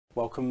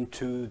Welcome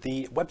to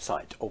the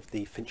website of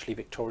the Finchley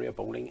Victoria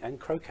Bowling and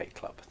Croquet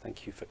Club.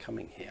 Thank you for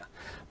coming here.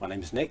 My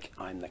name's Nick,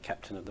 I'm the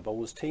captain of the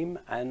bowls team,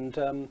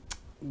 and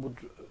would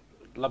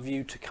love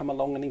you to come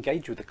along and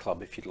engage with the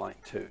club if you'd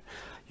like to.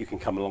 You can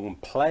come along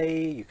and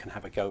play, you can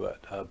have a go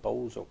at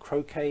bowls or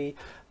croquet,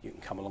 you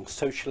can come along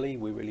socially.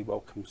 We really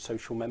welcome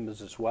social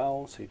members as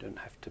well, so you don't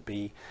have to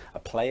be a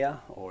player,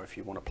 or if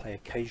you want to play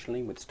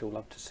occasionally, we'd still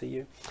love to see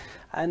you.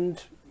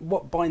 And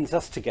what binds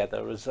us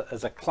together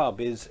as a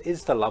club is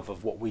the love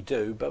of what we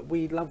do, but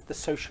we love the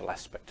social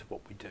aspect of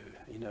what we do.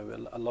 You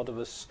know, a lot of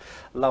us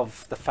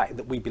love the fact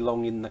that we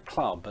belong in the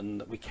club and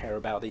that we care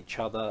about each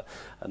other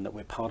and that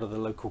we're part of the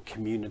local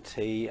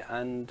community,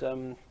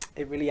 and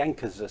it really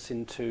anchors us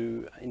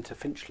into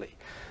Finchley.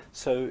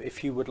 So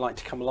if you would like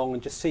to come along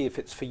and just see if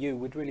it's for you,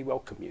 we'd really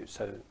welcome you.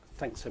 So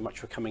thanks so much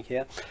for coming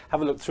here.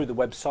 Have a look through the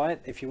website.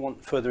 If you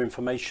want further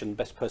information,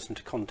 best person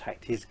to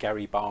contact is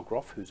Gary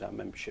Bargroff, who's our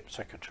membership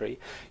secretary.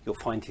 You'll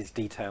find his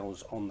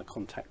details on the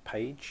contact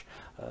page.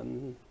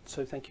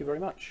 So thank you very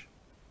much.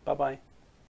 Bye-bye.